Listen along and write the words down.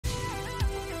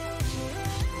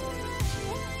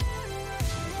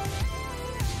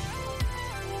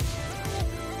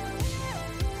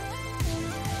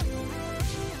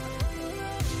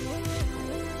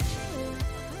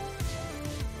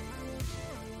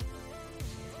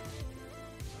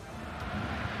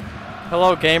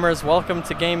Hello gamers, welcome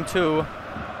to game 2.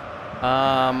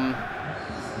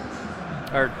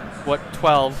 Or what,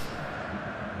 12.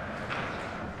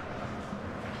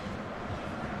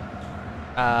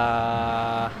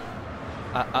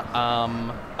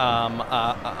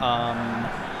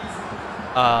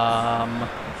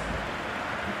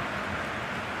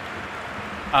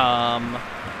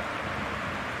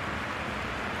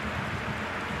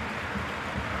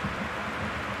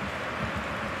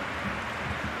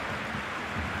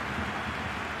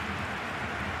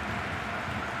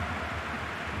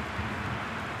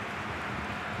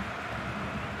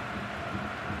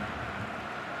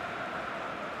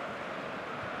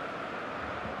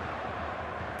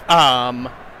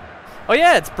 Oh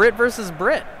yeah, it's Brit versus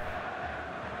Brit.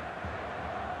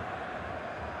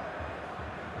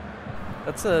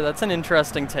 That's an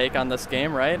interesting take on this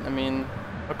game, right? I mean,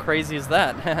 how crazy is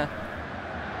that?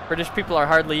 British people are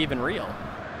hardly even real.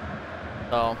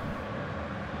 So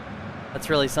that's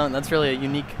really something. That's really a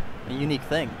unique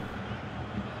thing.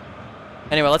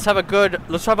 Anyway, let's have a good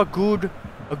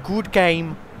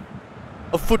game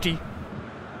of footy.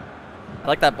 I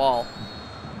like that ball.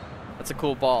 That's a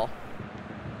cool ball.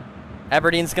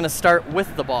 Aberdeen's going to start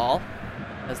with the ball,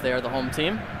 as they are the home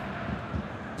team.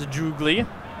 Zjugli.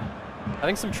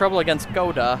 Having some trouble against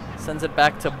Goda. Sends it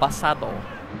back to Basho.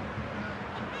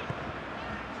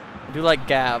 I do like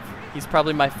Gav. He's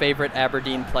probably my favorite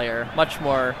Aberdeen player. Much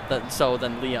more than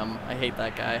Liam. I hate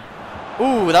that guy.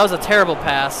 Ooh, that was a terrible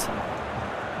pass.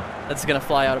 That's going to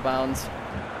fly out of bounds.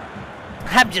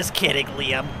 I'm just kidding,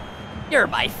 Liam. You're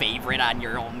my favorite on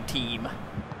your own team.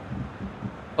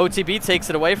 OTB takes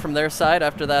it away from their side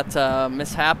after that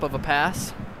mishap of a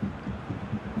pass.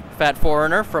 Fat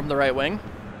foreigner from the right wing.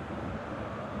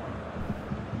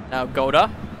 Now Goda.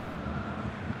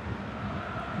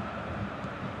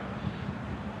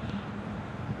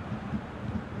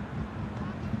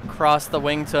 Cross the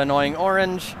wing to annoying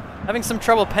Orange. Having some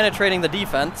trouble penetrating the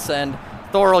defense, and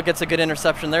Thorell gets a good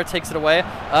interception there, takes it away.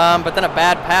 But then a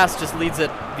bad pass just leads it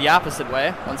the opposite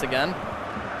way once again.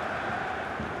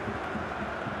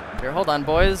 Here, hold on,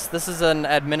 boys. This is an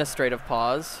administrative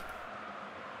pause.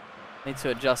 Need to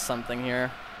adjust something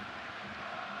here.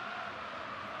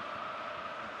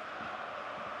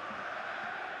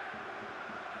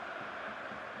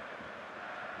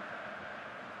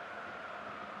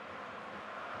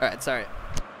 Alright, sorry.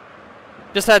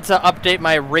 Just had to update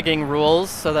my rigging rules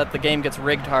so that the game gets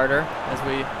rigged harder, as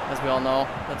we all know.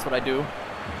 That's what I do.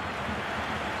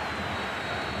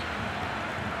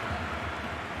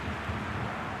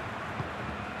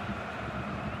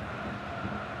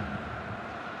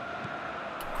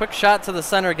 Quick shot to the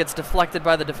center gets deflected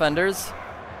by the defenders.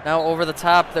 Now over the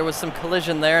top, there was some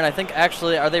collision there, and I think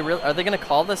actually, are they going to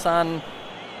call this on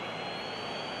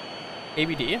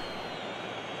ABD?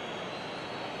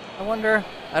 I wonder.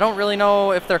 I don't really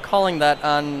know if they're calling that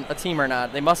on a team or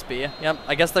not. They must be. Yep.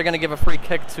 I guess they're going to give a free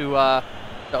kick to the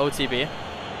OTB.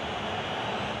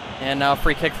 And now a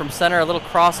free kick from center. A little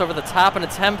cross over the top. An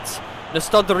attempt.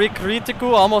 Nestodrik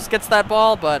Ritiku almost gets that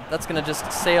ball, but that's going to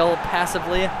just sail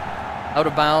passively out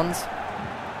of bounds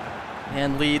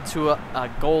and lead to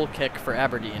a goal kick for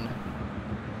Aberdeen.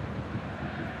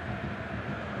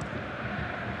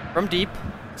 From deep,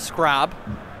 Scrab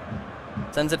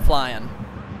sends it flying.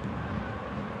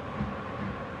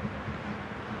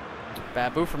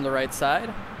 Babu from the right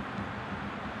side.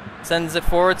 Sends it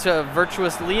forward to a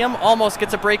virtuous Liam. Almost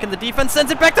gets a break in the defense.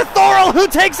 Sends it back to Thorell, who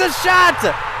takes a shot!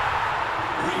 Reach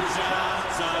out,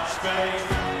 touch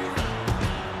faith.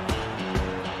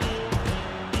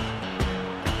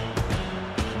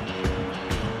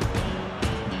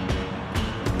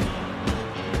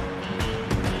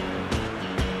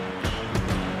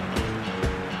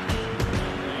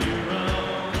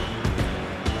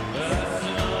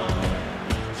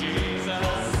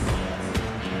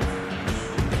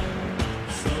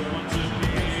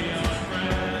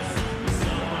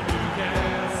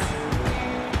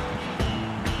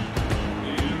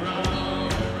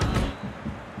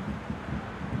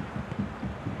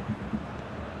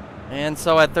 And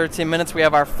so at 13 minutes, we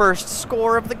have our first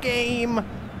score of the game.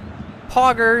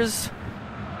 Poggers.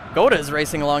 Goda is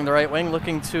racing along the right wing,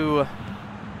 looking to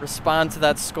respond to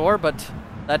that score, but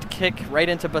that kick right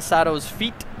into Basato's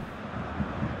feet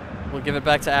will give it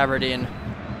back to Aberdeen.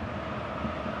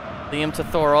 Liam to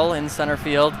Thorell in center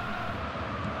field.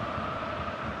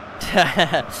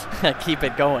 Keep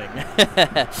it going.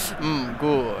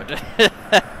 Good.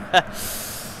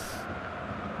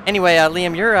 Anyway,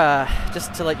 Liam, you're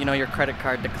just to let you know, your credit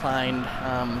card declined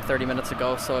 30 minutes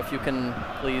ago. So if you can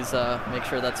please make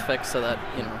sure that's fixed, so that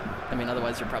I mean,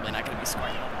 otherwise you're probably not going to be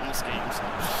scoring in this game. So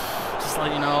just to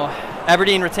let you know.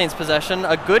 Aberdeen retains possession.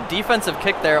 A good defensive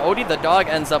kick there. Odie the dog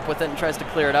ends up with it and tries to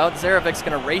clear it out. Zarevic's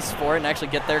going to race for it and actually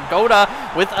get there. Goda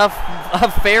with a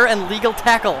fair and legal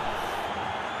tackle.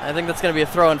 I think that's going to be a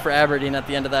throw-in for Aberdeen at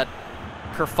the end of that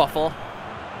kerfuffle.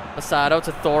 Basado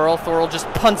to Thorol. Thorol just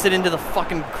punts it into the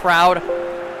fucking crowd.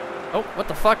 Oh, what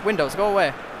the fuck? Windows, go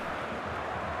away.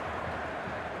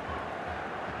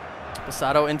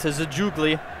 Basado into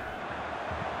Zajugli.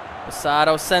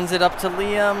 Basado sends it up to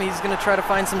Liam. He's going to try to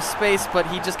find some space, but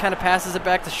he just kind of passes it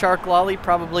back to Shark Lolly,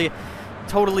 probably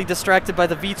totally distracted by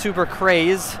the VTuber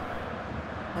craze.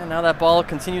 And now that ball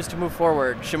continues to move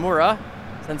forward. Shimura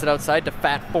sends it outside to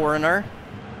Fat Foreigner.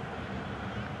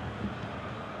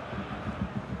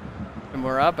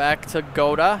 Shimura back to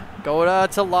Goda. Goda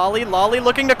to Lolly. Lolly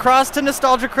looking to cross to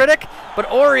Nostalgia Critic, but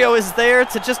Oreo is there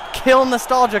to just kill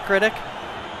Nostalgia Critic.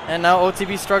 And now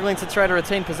OTB struggling to try to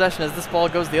retain possession as this ball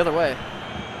goes the other way.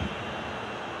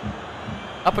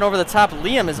 Up and over the top,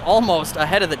 Liam is almost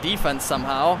ahead of the defense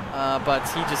somehow, but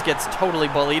he just gets totally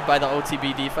bullied by the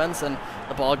OTB defense, and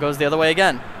the ball goes the other way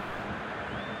again.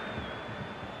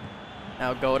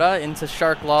 Now Goda into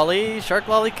Shark Lolly. Shark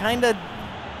Lolly kind of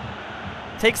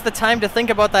takes the time to think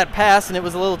about that pass, and it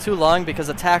was a little too long because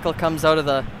a tackle comes out of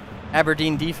the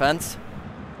Aberdeen defense.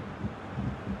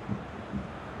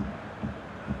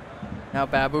 Now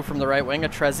Babu from the right wing.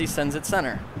 Atrezi sends it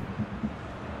center.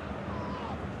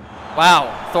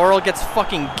 Wow, Thorol gets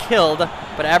fucking killed,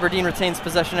 but Aberdeen retains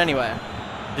possession anyway.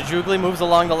 Zajugli moves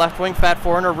along the left wing. Fat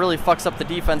Foreigner really fucks up the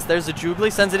defense. There's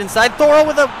Zajugli, sends it inside. Thorol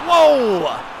with a... Whoa!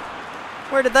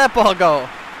 Where did that ball go?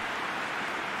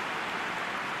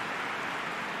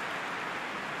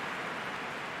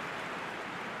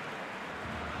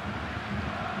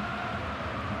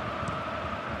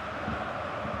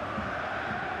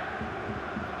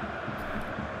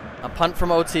 A punt from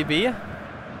OTB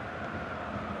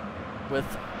with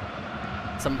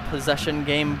some possession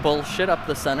game bullshit up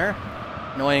the center.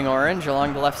 Annoying Orange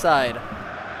along the left side.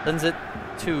 Sends it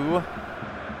to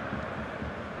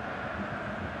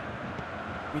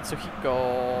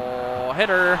Mitsuhiko.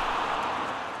 Hitter.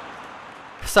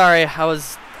 Sorry,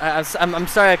 I'm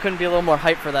sorry I couldn't be a little more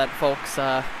hyped for that, folks.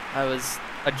 I was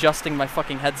adjusting my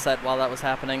fucking headset while that was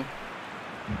happening.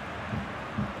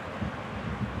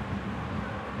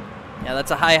 Yeah,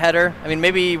 that's a high header. I mean,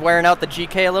 maybe wearing out the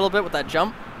GK a little bit with that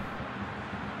jump.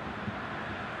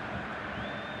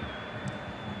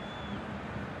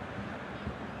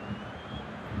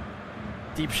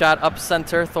 Deep shot up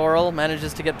center. Thorol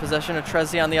manages to get possession of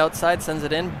Trezi on the outside, sends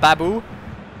it in. Babu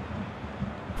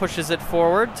pushes it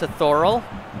forward to Thorol.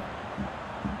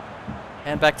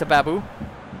 And back to Babu.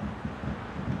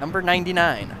 Number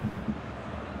 99.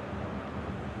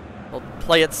 We'll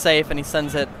play it safe, and he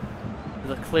sends it.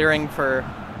 The clearing for...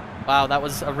 Wow, that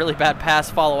was a really bad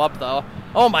pass follow-up, though.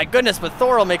 Oh, my goodness, but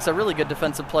Thorol makes a really good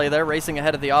defensive play there, racing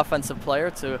ahead of the offensive player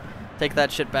to take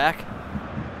that shit back.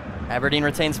 Aberdeen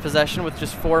retains possession with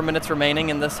just 4 minutes remaining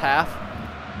in this half.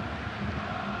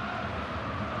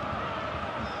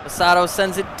 Basado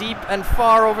sends it deep and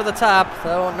far over the top,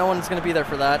 though no one's going to be there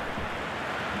for that.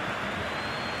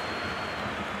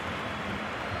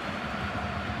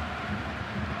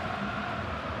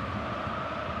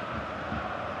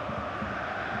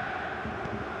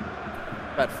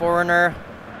 That Foreigner,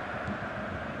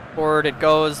 forward it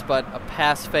goes, but a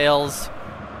pass fails,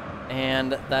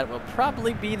 and that will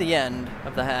probably be the end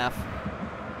of the half.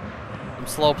 Some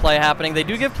slow play happening. They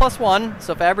do give +1,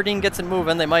 so if Aberdeen gets it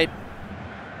moving, they might,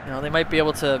 they might be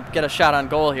able to get a shot on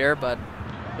goal here. But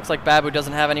looks like Babu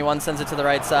doesn't have anyone. Sends it to the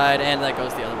right side, and that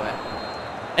goes the other way.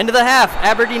 End of the half.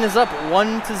 Aberdeen is up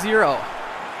 1-0.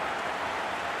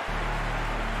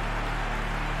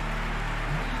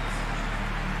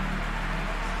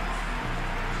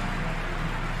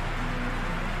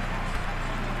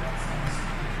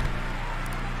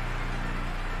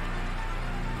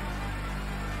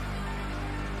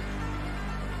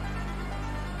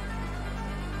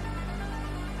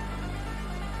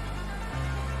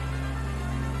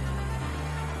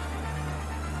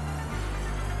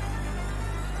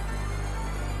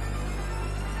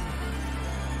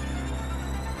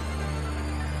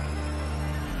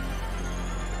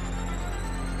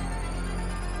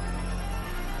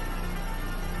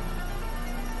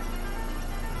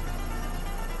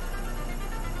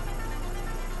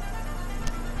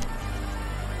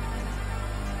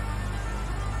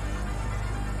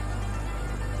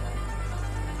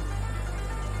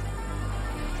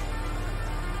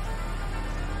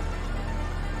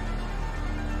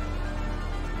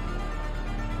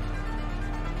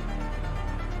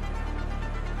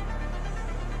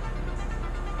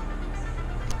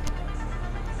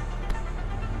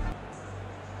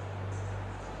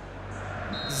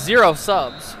 0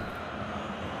 subs.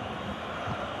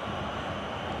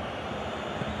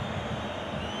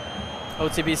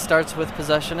 OTB starts with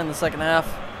possession in the second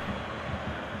half.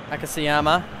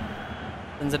 Akasiyama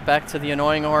sends it back to the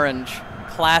annoying orange.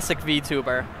 Classic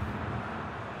VTuber.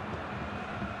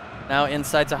 Now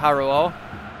inside to Haruo.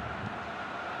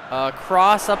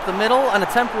 Cross up the middle. An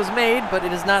attempt was made, but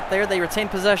it is not there. They retain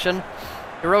possession.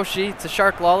 Hiroshi to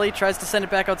Shark Lolly. Tries to send it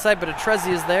back outside, but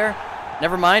Atrezi is there.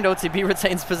 Never mind. OTB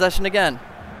retains possession again.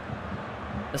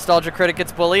 Nostalgia Critic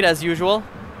gets bullied, as usual.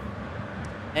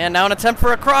 And now an attempt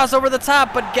for a cross over the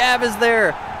top, but Gav is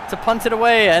there to punt it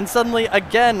away. And suddenly,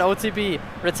 again, OTB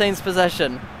retains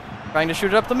possession. Trying to shoot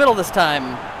it up the middle this time.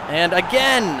 And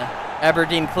again,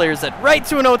 Aberdeen clears it right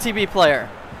to an OTB player.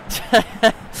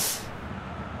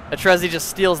 Atrezi just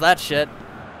steals that shit.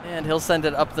 And he'll send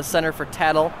it up the center for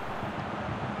Tattle.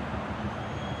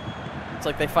 Looks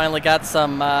like they finally got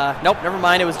some... nope, never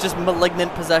mind. It was just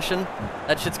malignant possession.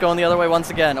 That shit's going the other way once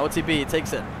again. OTB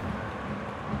takes it.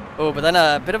 Oh, but then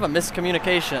a bit of a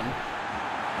miscommunication.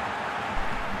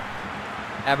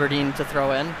 Aberdeen to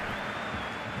throw in.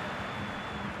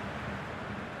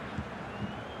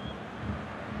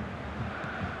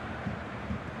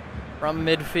 From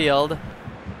midfield.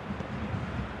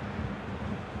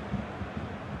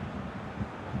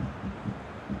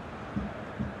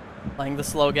 Playing the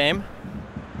slow game.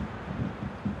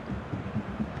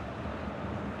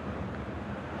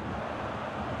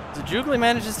 Jugli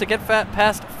manages to get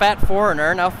past Fat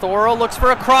Foreigner. Now Thoro looks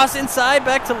for a cross inside,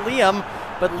 back to Liam.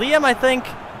 But Liam, I think,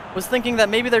 was thinking that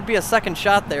maybe there'd be a second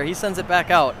shot there. He sends it back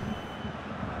out.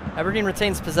 Aberdeen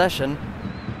retains possession.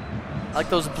 I like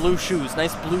those blue shoes.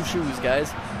 Nice blue shoes, guys.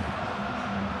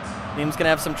 Liam's going to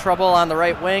have some trouble on the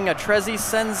right wing. Atrezi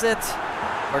sends it,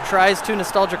 or tries to.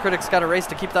 Nostalgia Critic's got a race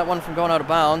to keep that one from going out of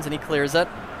bounds, and he clears it.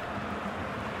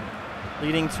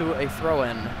 Leading to a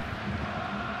throw-in.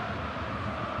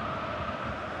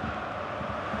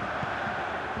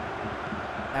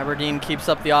 Aberdeen keeps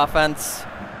up the offense.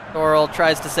 Thorol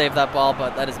tries to save that ball,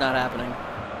 but that is not happening.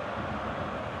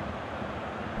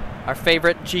 Our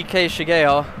favorite GK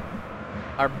Shigeo.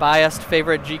 Our biased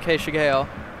favorite GK Shigeo.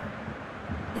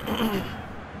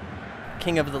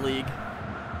 King of the league.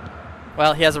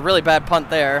 Well, he has a really bad punt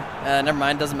there. Never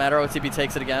mind, doesn't matter. OTB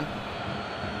takes it again.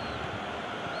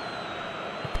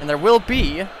 And there will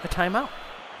be a timeout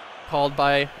called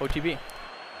by OTB.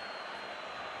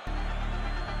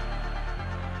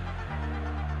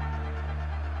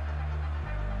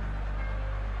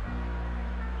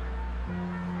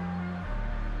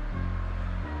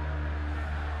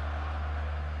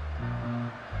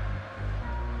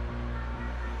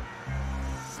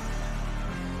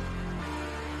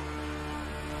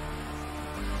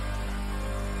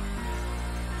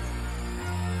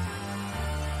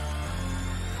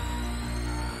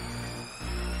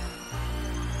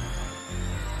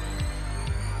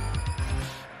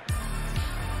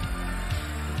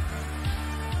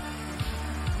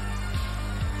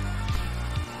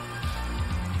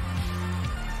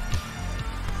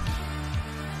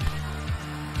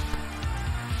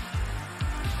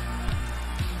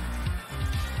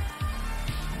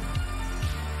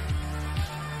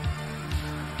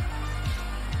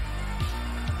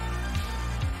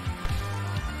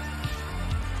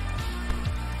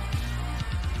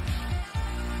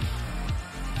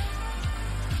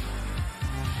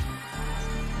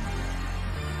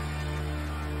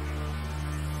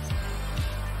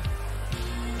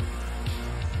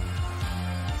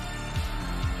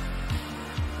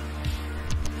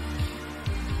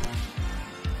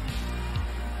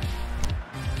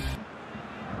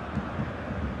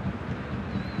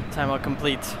 Timeout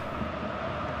complete.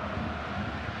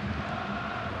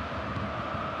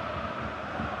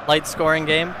 Light scoring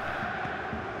game.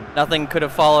 Nothing could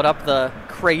have followed up the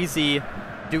crazy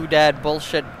doodad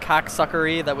bullshit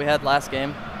cocksuckery that we had last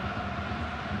game.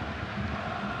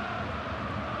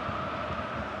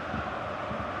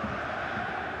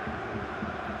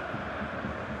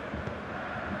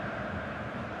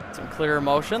 Some clearer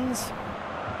motions.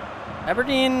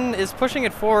 Aberdeen is pushing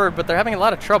it forward, but they're having a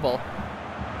lot of trouble.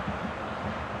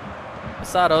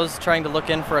 Masato's trying to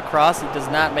look in for a cross. He does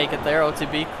not make it there.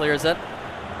 OTB clears it.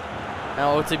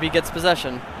 Now OTB gets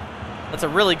possession. That's a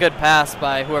really good pass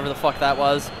by whoever the fuck that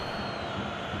was.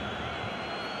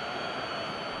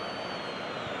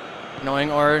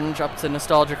 Annoying orange up to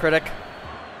Nostalgia Critic.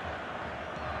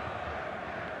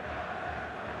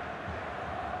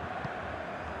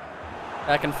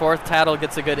 Back and forth. Tattle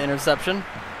gets a good interception.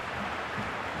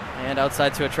 And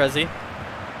outside to Atrezi.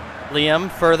 Liam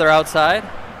further outside.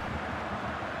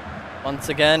 Once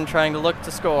again, trying to look to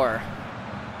score.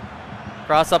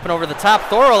 Cross up and over the top.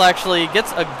 Thorol actually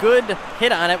gets a good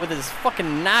hit on it with his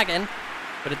fucking noggin,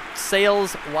 but it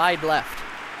sails wide left.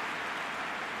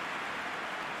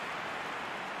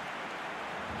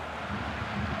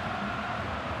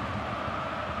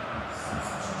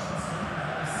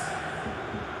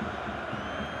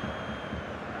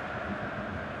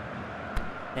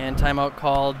 And timeout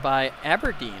called by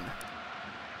Aberdeen.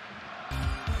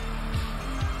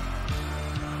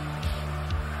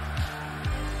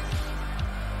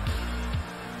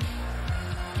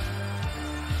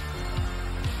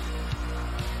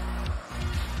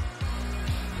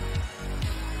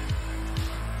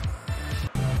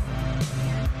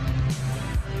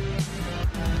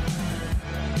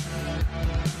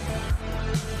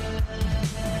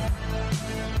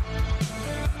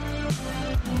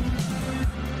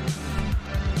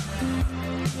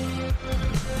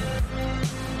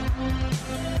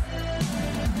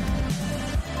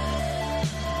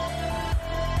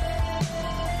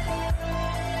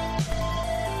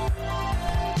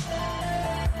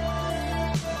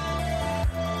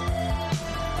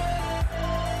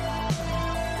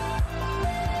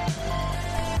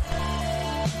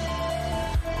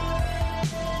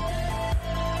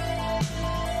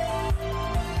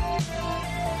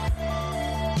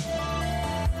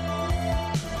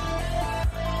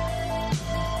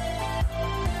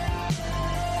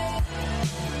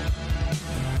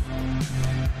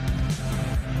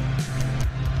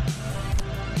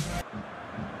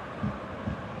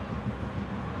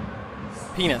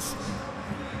 Penis.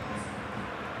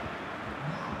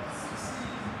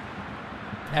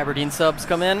 Aberdeen subs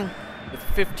come in with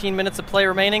 15 minutes of play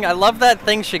remaining. I love that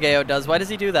thing Shigeo does. Why does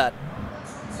he do that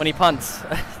when he punts?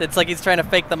 It's like he's trying to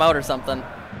fake them out or something.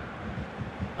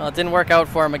 Well, it didn't work out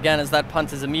for him again, as that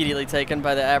punt is immediately taken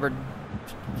by the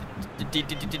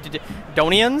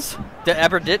Aberdonians? The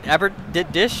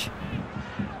Aberddish?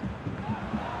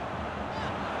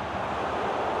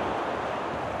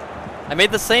 I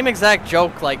made the same exact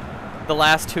joke like the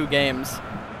last 2 games.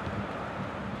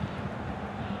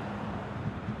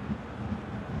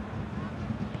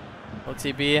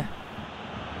 OTB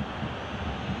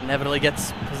inevitably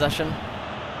gets possession.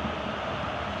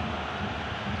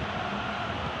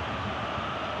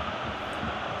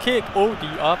 Kick OD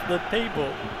off the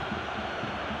table.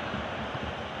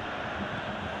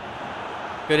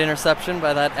 Good interception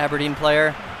by that Aberdeen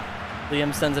player.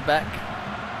 Liam sends it back.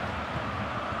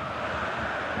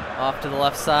 Off to the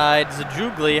left side.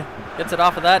 Zajugli gets it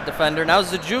off of that defender. Now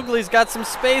Zajugli's got some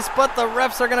space, but the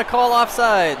refs are going to call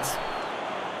offsides.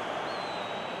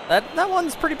 That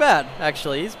one's pretty bad,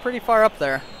 actually. He's pretty far up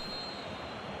there.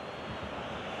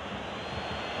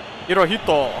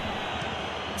 Hirohito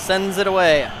sends it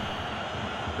away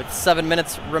with 7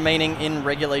 minutes remaining in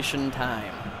regulation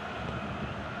time.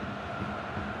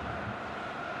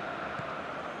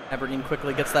 Aberdeen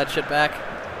quickly gets that shit back.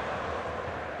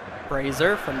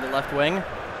 Fraser from the left wing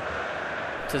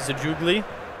to Zajugli.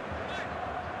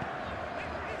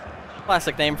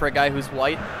 Classic name for a guy who's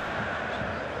white.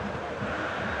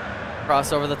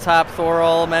 Cross over the top.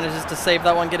 Thorol manages to save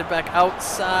that one, get it back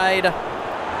outside.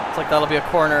 Looks like that'll be a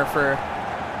corner for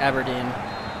Aberdeen.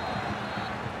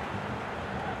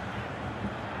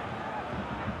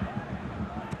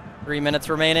 Three minutes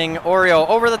remaining. Oreo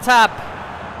over the top.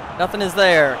 Nothing is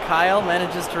there. Kyle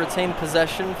manages to retain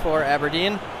possession for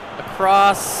Aberdeen.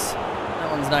 Across.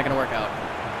 That one's not going to work out.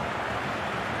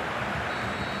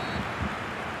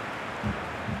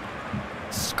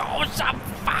 Score some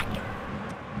fuck.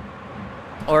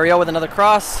 Oreo with another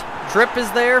cross. Drip is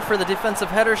there for the defensive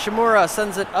header. Shimura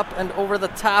sends it up and over the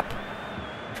top,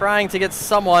 trying to get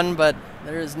someone, but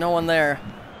there is no one there.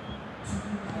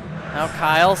 Now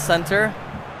Kyle, center.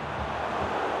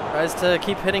 Tries to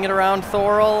keep hitting it around.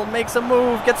 Thorol makes a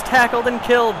move, gets tackled and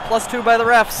killed. +2 by the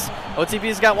refs.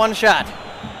 OTB's got one shot.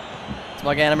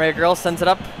 Smug Anime Girl sends it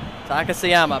up.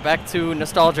 Takasuyama back to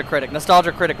Nostalgia Critic.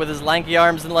 Nostalgia Critic with his lanky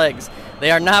arms and legs.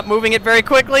 They are not moving it very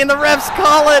quickly, and the refs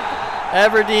call it.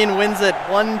 Aberdeen wins it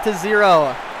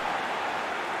 1-0.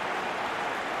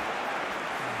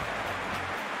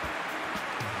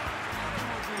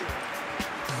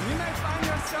 You may find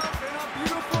yourself in a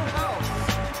beautiful house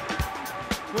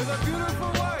with a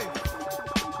beautiful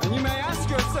wife, and you may ask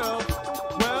yourself,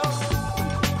 well,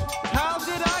 how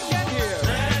did I get here?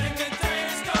 Letting the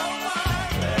days go by,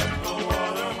 let the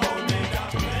water hold me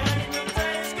down. Letting the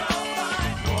days go by,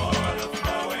 water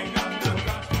flowing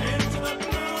underground into the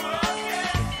blue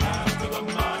again after the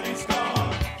money's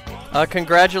gone.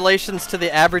 Congratulations to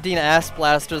the Aberdeen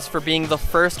Assblasters for being the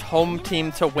first home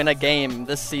team to win a game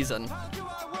this season.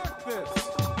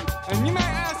 And you may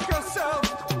ask yourself,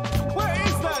 where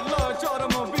is that large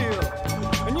automobile?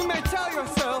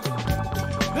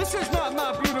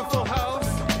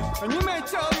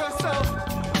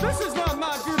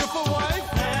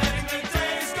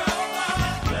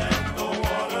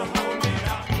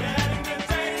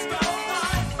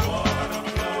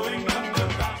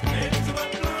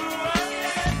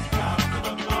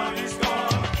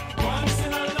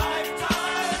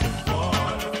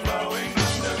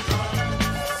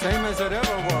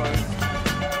 was.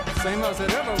 Same as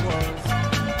it ever was.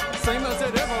 Same as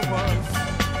it ever was.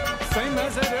 Same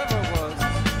as it ever was.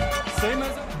 Same as